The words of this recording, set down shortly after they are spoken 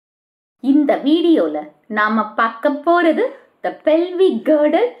இந்த வீடியோல நாம பார்க்க போறது the pelvic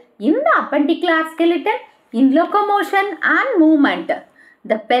girdle in the appendicular skeleton in locomotion and movement.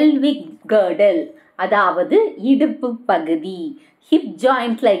 The pelvic girdle அதாவது இடுப்பு பகுதி hip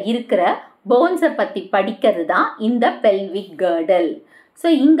jointல இருக்கிற bones பத்தி படிக்கிறது தான் இந்த pelvic girdle. ஸோ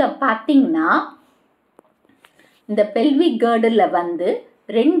இங்க பார்த்தீங்கன்னா இந்த pelvic girdleல வந்து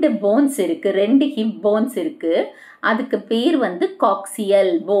ரெண்டு போன்ஸ் இருக்கு, ரெண்டு ஹிப் போன்ஸ் இருக்கு. அதுக்கு பேர் வந்து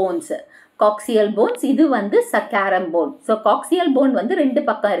காக்சியல் போன்ஸ். காக்சியல் போன்ஸ் இது வந்து சக்காரம் போன். ஸோ காக்சியல் போன் வந்து ரெண்டு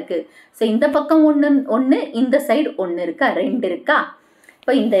பக்கம் இருக்கு. ஸோ இந்த பக்கம் ஒன்று இந்த சைடு ஒன்று இருக்கா, ரெண்டு இருக்கா.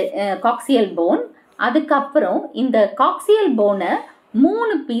 இப்போ இந்த காக்சியல் போன், அதுக்கப்புறம் இந்த காக்சியல் போனை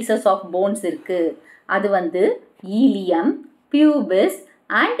 3 பீசஸ் ஆஃப் போன்ஸ் இருக்கு. அது வந்து ஈலியம், பியூபிஸ்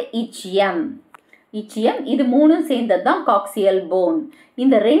அண்ட் இச்சியம். இது மூணும் சேர்ந்தது தான் காக்சியல் போன்.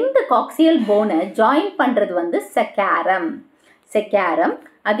 இந்த ரெண்டு காக்சியல் போனை ஜாயின் பண்ணுறது வந்து செக்காரம்.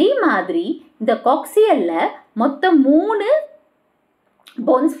 அதே மாதிரி இந்த காக்சியல்ல மொத்தம் 3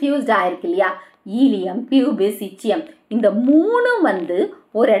 போன்ஸ் ஃபியூஸ்ட் ஆயிருக்கு இல்லையா, ஈலியம், பியூபிஸ், இச்சியம். இந்த 3 வந்து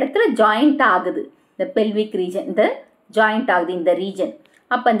ஒரு இடத்துல ஜாயிண்ட் ஆகுது. இந்த பெல்விக் ரீஜன் இந்த ஜாயிண்ட் ஆகுது இந்த ரீஜன்.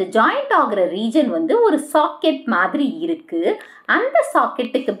 அப்போ அந்த ஜாயிண்ட் ஆகிற ரீஜன் வந்து ஒரு சாக்கெட் மாதிரி இருக்கு. அந்த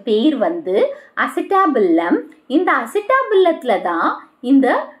சாக்கெட்டுக்கு பேர் வந்து அசிட்டாபில்லம். இந்த அசிட்டாபில்லத்துல தான் இந்த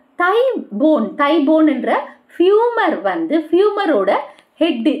தை போன்ன்ற ஃபியூமர் வந்து ஃபியூமரோட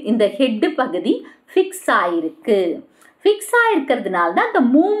ஹெட்டு, இந்த ஹெட்டு பகுதி ஃபிக்ஸ் ஆயிருக்கு. ஃபிக்ஸ் ஆயிருக்கிறதுனால தான் அந்த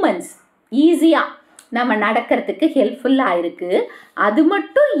மூமெண்ட்ஸ் ஈஸியாக நம்ம நடக்கிறதுக்கு ஹெல்ப்ஃபுல்லாக இருக்குது. அது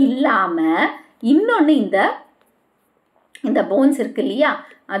மட்டும் இல்லாமல் இன்னொன்று இந்த போன்ஸ் இருக்கு இல்லையா,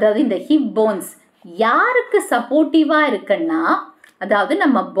 அதாவது இந்த ஹிப் போன்ஸ் யாருக்கு சப்போர்ட்டிவாக இருக்குன்னா, அதாவது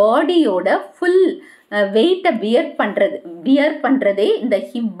நம்ம பாடியோட ஃபுல் வெயிட்டை பியர் பண்ணுறதே இந்த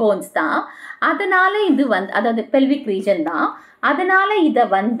ஹிப் போன்ஸ் தான். அதனால் இது வந்து அதாவது பெல்விக் ரீஜன் தான். அதனால் இதை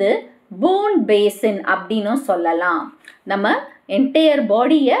வந்து போன் பேசின் அப்படின்னும் சொல்லலாம். நம்ம என்டையர்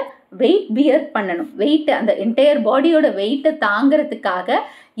பாடியை வெயிட் பியர் பண்ணணும், வெயிட் அந்த என்டையர் பாடியோட வெயிட்டை தாங்கிறதுக்காக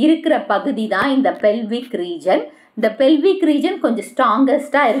இருக்கிற பகுதி தான் இந்த பெல்விக் ரீஜன். இந்த பெல்விக் ரீஜன் கொஞ்சம்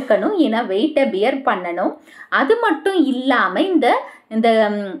ஸ்ட்ராங்கஸ்டாக இருக்கணும், ஏன்னா வெயிட்டை பியர் பண்ணணும். அது மட்டும் இல்லாமல் இந்த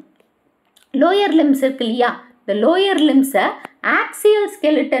லோயர் லிம்ஸ் இருக்கு இல்லையா, இந்த லோயர் லிம்ஸை ஆக்சியல்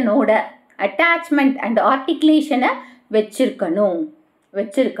ஸ்கெலிட்டனோட அட்டாச்மெண்ட் அண்ட் ஆர்டிகுலேஷனை வச்சிருக்கணும்.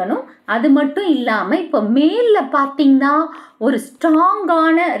 அது மட்டும் இல்லாமல் இப்போ மேலில் பார்த்தீங்கன்னா ஒரு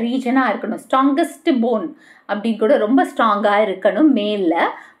ஸ்ட்ராங்கான ரீஜனாக இருக்கணும், ஸ்ட்ராங்கஸ்ட் போன் அப்படின்னு கூட ரொம்ப ஸ்ட்ராங்காக இருக்கணும்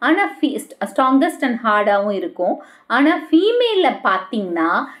மேலில். ஆனால் ஸ்ட்ராங்கஸ்ட் அண்ட் ஹார்டாகவும் இருக்கும். ஆனால் ஃபீமேலில் பார்த்தீங்கன்னா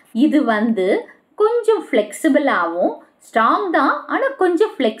இது வந்து கொஞ்சம் ஃப்ளெக்சிபிளாகவும், ஸ்ட்ராங் தான் ஆனால்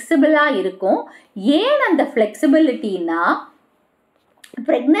கொஞ்சம் ஃப்ளெக்சிபிளாக இருக்கும். ஏன் அந்த ஃப்ளெக்சிபிலிட்டின்னா,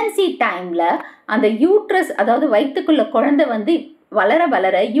 ப்ரெக்னன்சி டைமில் அந்த யூட்ரஸ், அதாவது வயிற்றுக்குள்ள குழந்தை வந்து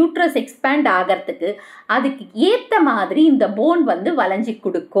வளர யூட்ரஸ் எக்ஸ்பேண்ட் ஆகிறதுக்கு அதுக்கு ஏற்ற மாதிரி இந்த போன் வந்து வளைஞ்சி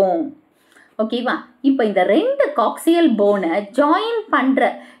கொடுக்கும். ஓகேவா. இப்போ இந்த ரெண்டு காக்சியல் போனை ஜாயின் பண்ணுற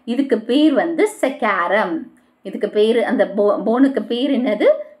இதுக்கு பேர் வந்து செக்காரம். இதுக்கு பேர் அந்த போனுக்கு பேர் என்னது,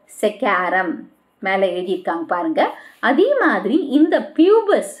 செக்காரம். மேலே எழுதியிருக்காங்க பாருங்க. அதே மாதிரி இந்த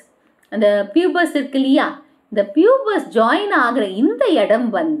பியூபஸ், அந்த பியூபஸ் இருக்கு இல்லையா, இந்த பியூபஸ் ஜாயின் ஆகிற இந்த இடம்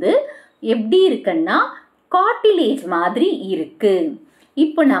வந்து எப்படி இருக்குன்னா கார்டிலேஜ் மாதிரி இருக்கு.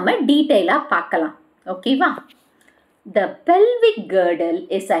 இப்போ நம்ம டீட்டெயிலாக பார்க்கலாம். ஓகேவா. The pelvic girdle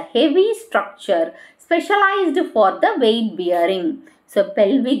is a heavy structure specialized for the weight bearing. So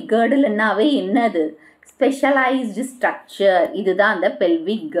pelvic girdle என்னவே என்னது, specialized structure. இதுதான் அந்த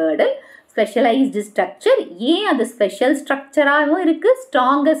pelvic girdle, specialized structure. ஏன் அது ஸ்பெஷல் ஸ்ட்ரக்சராகவும் இருக்குது,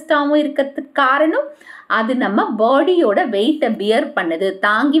 ஸ்ட்ராங்கஸ்டாகவும் இருக்கிறதுக்கு காரணம் அது நம்ம பாடியோட வெயிட்டை பியர் பண்ணுது,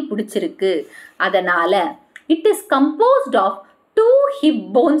 தாங்கி பிடிச்சிருக்கு. அதனால் it is composed of 2 hip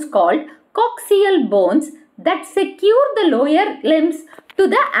bones called coxial bones that secure the lower limbs to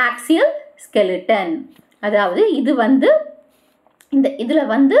the axial skeleton. அதாவது இது வந்து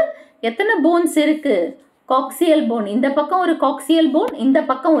இதில் வந்து எத்தனை போன்ஸ் இருக்கு, காக்சியல் போன். இந்த பக்கம் ஒரு காக்சியல் போன், இந்த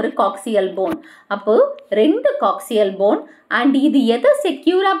பக்கம் ஒரு காக்சியல் போன். அப்போ 2 காக்சியல் போன். அண்ட் இது எதை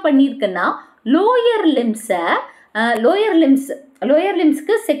செக்யூராக பண்ணியிருக்குன்னா லோயர்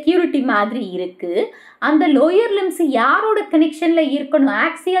லிம்ஸ்க்கு செக்யூரிட்டி மாதிரி இருக்குது. அந்த லோயர் லிம்ஸ் யாரோட கனெக்ஷனில் இருக்கணும்,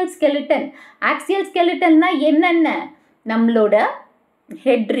 ஆக்சியல் ஸ்கெலிட்டன்னா என்னென்ன, நம்மளோட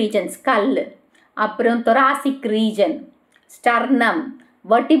ஹெட் ரீஜன் ஸ்கல், அப்புறம் தொராசிக் ரீஜன், ஸ்டர்னம்,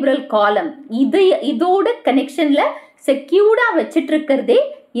 வெர்டிபிரல் காலம், இதோட கனெக்ஷனில் செக்யூர்டாக வச்சுட்டு இருக்கிறதே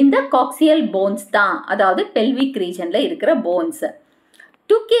இந்த காக்சியல் போன்ஸ் தான், அதாவது பெல்விக் ரீஜனில் இருக்கிற bones.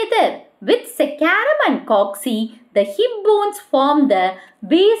 Together with sacrum and coxy, the hip bones form the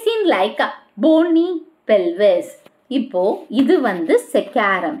basin like a bony pelvis. இப்போ இது வந்து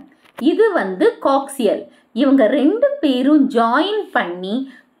sacrum. இது வந்து காக்சியல். இவங்க ரெண்டு பேரும் ஜாயின் பண்ணி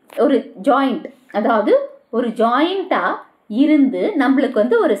ஒரு ஜாயிண்ட், அதாவது ஒரு ஜாயிண்ட்டாக இருந்து நம்மளுக்கு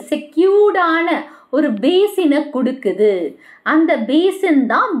வந்து ஒரு செக்யூர்டான ஒரு பேசினை கொடுக்குது. அந்த பேசின்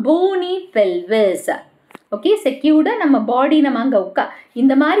தான் போனி பெல்விஸ். ஓகே, செக்யூர்டாக நம்ம பாடி நம்ம அங்கே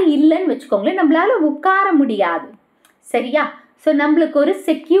இந்த மாதிரி இல்லைன்னு வச்சுக்கோங்களேன், நம்மளால உட்கார முடியாது. சரியா? ஸோ நம்மளுக்கு ஒரு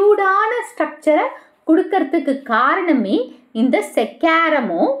செக்யூர்டான ஸ்ட்ரக்சரை கொடுக்கறதுக்கு காரணமே இந்த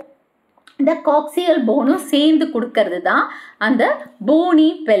செக்காரமும் இந்த காக்சியல் போனும் சேர்ந்து கொடுக்கறது தான் அந்த போனி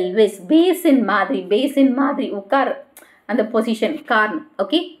பெல்விஸ். பேசின் மாதிரி உட்கார அந்த பொசிஷன் காரணம்.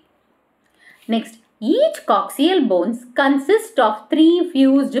 Okay, next, each காக்சியல் bones consist of 3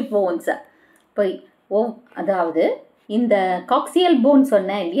 fused bones. இப்போ அதாவது இந்த காக்சியல் போன்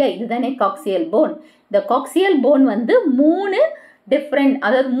சொன்னேன் இல்லையா, இதுதானே காக்சியல் போன். இந்த காக்சியல் போன் வந்து 3 டிஃப்ரெண்ட்,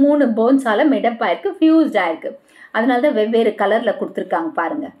 அதாவது 3 போன்ஸால் மெடப் ஆயிருக்கு, ஃபியூஸ்ட் ஆயிருக்கு. அதனால தான் வெவ்வேறு கலரில் கொடுத்துருக்காங்க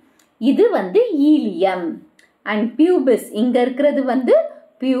பாருங்க. இது வந்து ஈலியம் அண்ட் பியூபிஸ், இங்கே இருக்கிறது வந்து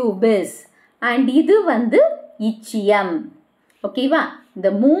பியூபிஸ் அண்ட் இது வந்து இச்சியம். ஓகேவா? இந்த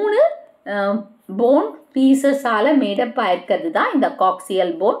 3 போன் பீசஸால் மேடப் ஆயிருக்கிறது தான் இந்த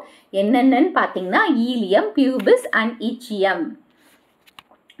காக்சியல் போன். என்னென்னு பார்த்தீங்கன்னா helium, pubis and இச்சியம்.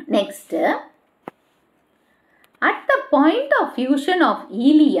 Next, at the point of fusion of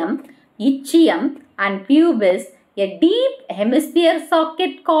ilium, ichium and pubis, a deep hemisphere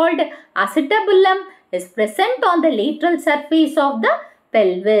socket called acetabulum is present on the lateral surface of the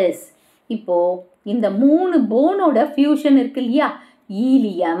pelvis. இப்போ இந்த 3 போனோட fusion இருக்கு இல்லையா,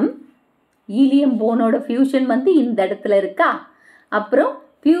 helium போனோட fusion வந்து இந்த இடத்துல இருக்கா, அப்புறம்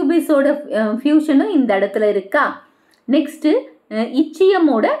பியூபிஸோட ஃபியூஷனும் இந்த இடத்துல இருக்கா, நெக்ஸ்ட்டு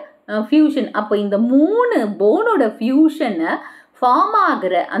இச்சியமோட ஃபியூஷன். அப்போ இந்த 3 போனோட ஃபியூஷனை ஃபார்ம்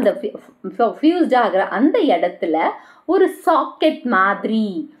ஆகிற அந்த ஃபியூஸ்ட் ஆகிற அந்த இடத்துல ஒரு சாக்கெட் மாதிரி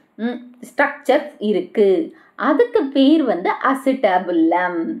ஸ்ட்ரக்சர் இருக்கு. அதுக்கு பேர் வந்து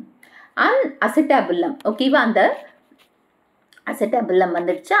அசிட்டபுல்லம். அசிட்டபுல்லம். ஓகேவா? அந்த அசிட்டபுல்லம்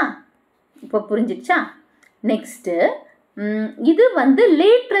வந்துடுச்சா? இப்போ புரிஞ்சிடுச்சா? நெக்ஸ்ட்டு, இது வந்து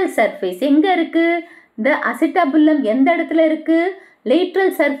லேட்ரல் சர்ஃபேஸ் எங்கே இருக்குது? இந்த அசிட்டபுல்லம் எந்த இடத்துல இருக்குது?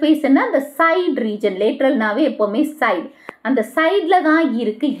 லேட்ரல் சர்ஃபேஸ்னா அந்த சைடு ரீஜன். லேட்ரல்னாவே எப்போவுமே சைடு, அந்த சைடில் தான்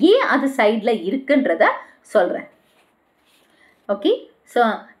இருக்குது. ஏன் அது சைடில் இருக்குன்றத சொல்கிறேன். Okay, so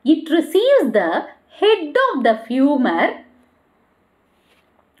it receives the head of the ஃபியூமர்.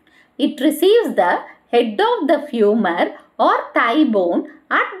 It receives the head of the femur or thigh bone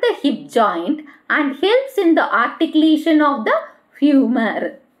at the hip joint and helps in the articulation of the femur.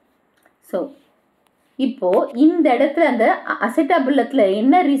 So, இப்போ இந்த இடத்துல அந்த அசிட்டபுல்லத்தில்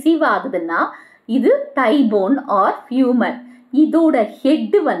என்ன receive ஆகுதுன்னா, இது thigh bone or femur. இதோட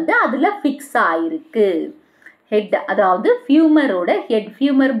head வந்து அதில் ஃபிக்ஸ் ஆகிருக்கு. ஹெட், அதாவது ஃபியூமரோட ஹெட்,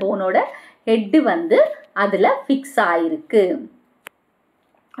 ஃபியூமர் போனோட ஹெட் வந்து அதில் ஃபிக்ஸ் ஆகிருக்கு.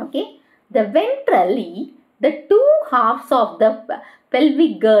 Okay, ventrally the 2 halves of the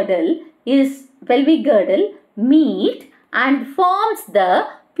pelvic girdle meet and forms the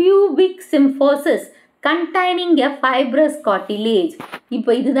pubic symphysis containing a fibrous cartilage.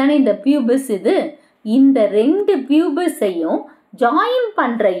 இப்போ இதுதானே இந்த பியூபிஸ். இந்த 2 பியூபிஸையும் ஜாயின்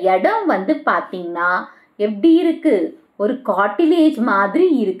பண்ணுற இடம் வந்து பார்த்தீங்கன்னா எப்படி இருக்கு? ஒரு கார்டிலேஜ் மாதிரி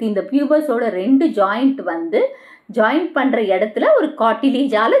இருக்கு. இந்த பியூபஸோட 2 ஜாயிண்ட் வந்து ஜாயிண்ட் பண்ணுற இடத்துல ஒரு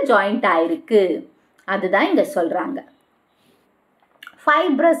கார்டிலேஜால் ஜாயிண்ட் ஆயிருக்கு. அதுதான் இங்கே சொல்கிறாங்க,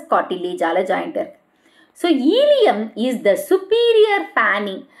 ஃபைப்ரஸ் கார்டிலேஜால் ஜாயிண்ட் இருக்கு. So helium is the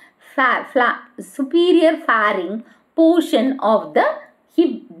superior faring portion of the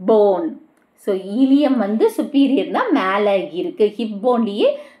hip bone. So helium வந்து சுப்பீரியர்னா மேலே இருக்குது. ஹிப் போன்லேயே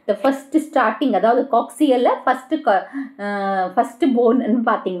இந்த ஃபஸ்ட்டு ஸ்டார்டிங், அதாவது காக்சியலில் ஃபஸ்ட்டு போன்னு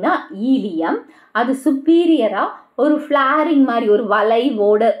பார்த்தீங்கன்னா ஈலியம். அது சுப்பீரியராக ஒரு ஃப்ளாரிங் மாதிரி, ஒரு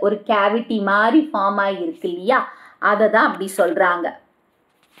வளைவோட ஒரு கேவிட்டி மாதிரி ஃபார்ம் ஆகியிருக்கு இல்லையா, அதை தான் அப்படி சொல்கிறாங்க.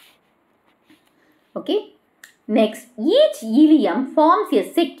 Okay, next, each helium forms a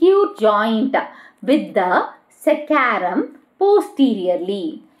secure joint with the செக்காரம் posteriorly.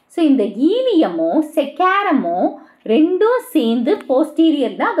 So இந்த ஈலியமும் செக்காரமும் ரெண்டும் சேர்ந்து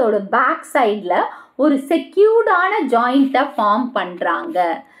போஸ்டீரியர்னா அதோட பேக் சைடில் ஒரு செக்யூர்டான ஜாயிண்ட்டை ஃபார்ம் பண்ணுறாங்க.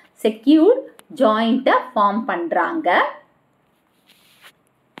 செக்யூர்ட் ஜாயிண்ட்டை ஃபார்ம் பண்ணுறாங்க.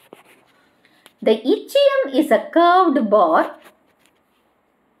 The ichium is a curved bar.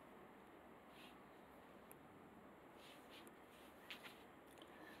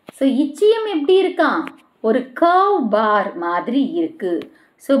 So இச்சியம் எப்படி இருக்கான்? ஒரு கர்வ் பார் மாதிரி இருக்கு.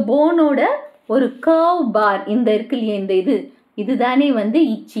 ஸோ போனோட ஒரு கர்வ் பார் இந்த இருக்கு இல்லையா, இந்த இதுதானே வந்து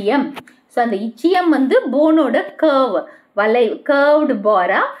இச்சியம். ஸோ அந்த இச்சியம் வந்து போனோட கர்வ்டு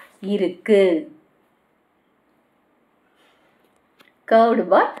பாராக இருக்கு. Curved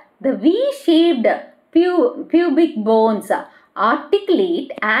what? The V-shaped pubic bones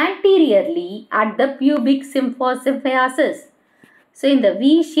articulate anteriorly at the pubic symphysis. So, இந்த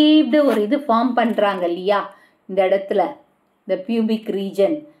V-shaped ஒரு இது ஃபார்ம் பண்ணுறாங்க இல்லையா இந்த இடத்துல இந்த pubic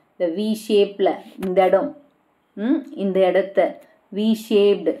region இந்த V-shapeல இந்த இடம் இந்த இடத்த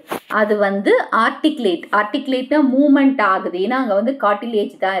V-shaped அது வந்து articulateனா மூமெண்ட் ஆகுது ஏன்னா அங்கே வந்து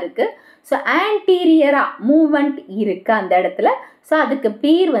cartilage தான் இருக்குது. ஸோ ஆன்டீரியராக மூமெண்ட் இருக்குது அந்த இடத்துல. ஸோ அதுக்கு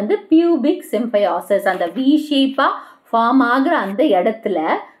பேர் வந்து பியூபிக் சிம்பயாசிஸ். அந்த V-ஷேப்பாக ஃபார்ம் ஆகிற அந்த இடத்துல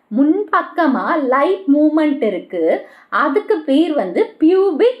முன்பக்கமாக லைட் மூமெண்ட் இருக்குது. அதுக்கு பேர் வந்து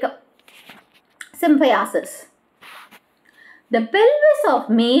pubic Symbiosis. The pelvis of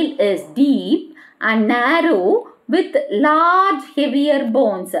male is deep and narrow with large heavier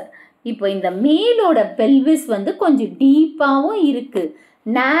bones. இப்போ இந்த மேலோட பெல்விஸ் வந்து கொஞ்சம் டீப்பாகவும் இருக்குது,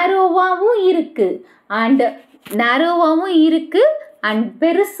 நேரோவாகவும் இருக்குது அண்ட்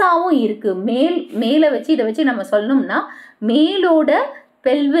பெருசாகவும் இருக்குது. மேலே வச்சு இதை வச்சு நம்ம சொல்லணும்னா மேலோட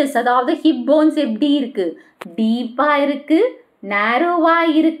பெல்விஸ் அதாவது ஹிப் போன்ஸ் எப்படி இருக்குது? டீப்பாக இருக்குது,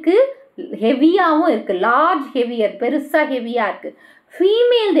 நேரோவாக இருக்குது, ஹெவியாகவும் இருக்குது. லார்ஜ் ஹெவியர் பெருசாக ஹெவியாக இருக்குது.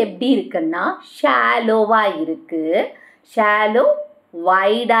 ஃபீமேல் எப்படி இருக்குன்னா ஷாலோவாக இருக்குது, ஷாலோ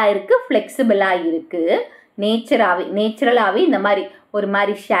வைடாக இருக்குது, ஃப்ளெக்சிபிளாக இருக்குது. நேச்சுரலாகவே இந்த மாதிரி ஒரு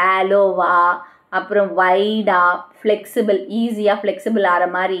மாதிரி ஷாலோவாக அப்புறம் வைடாக ஃப்ளெக்சிபிள் ஈஸியாக ஃப்ளெக்சிபிள் ஆகிற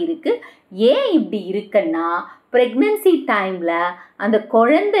மாதிரி இருக்குது. ஏன் இப்படி இருக்குன்னா ப்ரெக்னன்சி டைமில் அந்த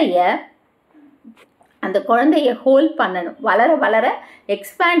குழந்தைய ஹோல்ட் பண்ணணும், வளர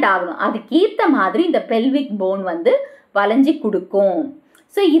எக்ஸ்பேண்ட் ஆகணும். அதுக்கேற்ற மாதிரி இந்த பெல்விக் போன் வந்து வளைஞ்சி கொடுக்கும்.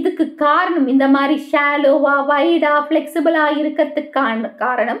 ஸோ இதுக்கு காரணம் இந்த மாதிரி ஷாலோவாக வைடாக ஃப்ளெக்சிபிளாக இருக்கிறதுக்கான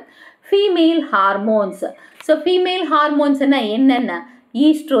காரணம் ஃபீமேல் ஹார்மோன்ஸ். ஸோ ஃபீமேல் ஹார்மோன்ஸ்னா என்னென்ன?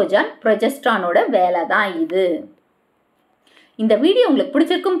 ஈஸ்ட்ரோஜன் ப்ரொஜெஸ்ட்ரானோட வேலை தான் இது. இந்த வீடியோ உங்களுக்கு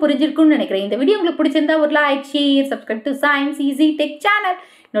புரிஞ்சிருக்கும்னு நினைக்கிறேன். இந்த வீடியோ உங்களுக்கு பிடிச்சிருந்தா ஒரு like, share, subscribe to science easy tech channel.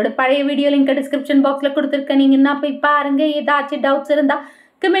 என்னோட பழைய வீடியோ லிங்க் டிஸ்கிரிப்ஷன் பாக்ஸில் கொடுத்துருக்கேன். நீங்கள் என்ன போய் பாருங்கள். ஏதாச்சும் டவுட்ஸ் இருந்தால்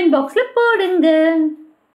கமெண்ட் பாக்ஸில் போடுங்க.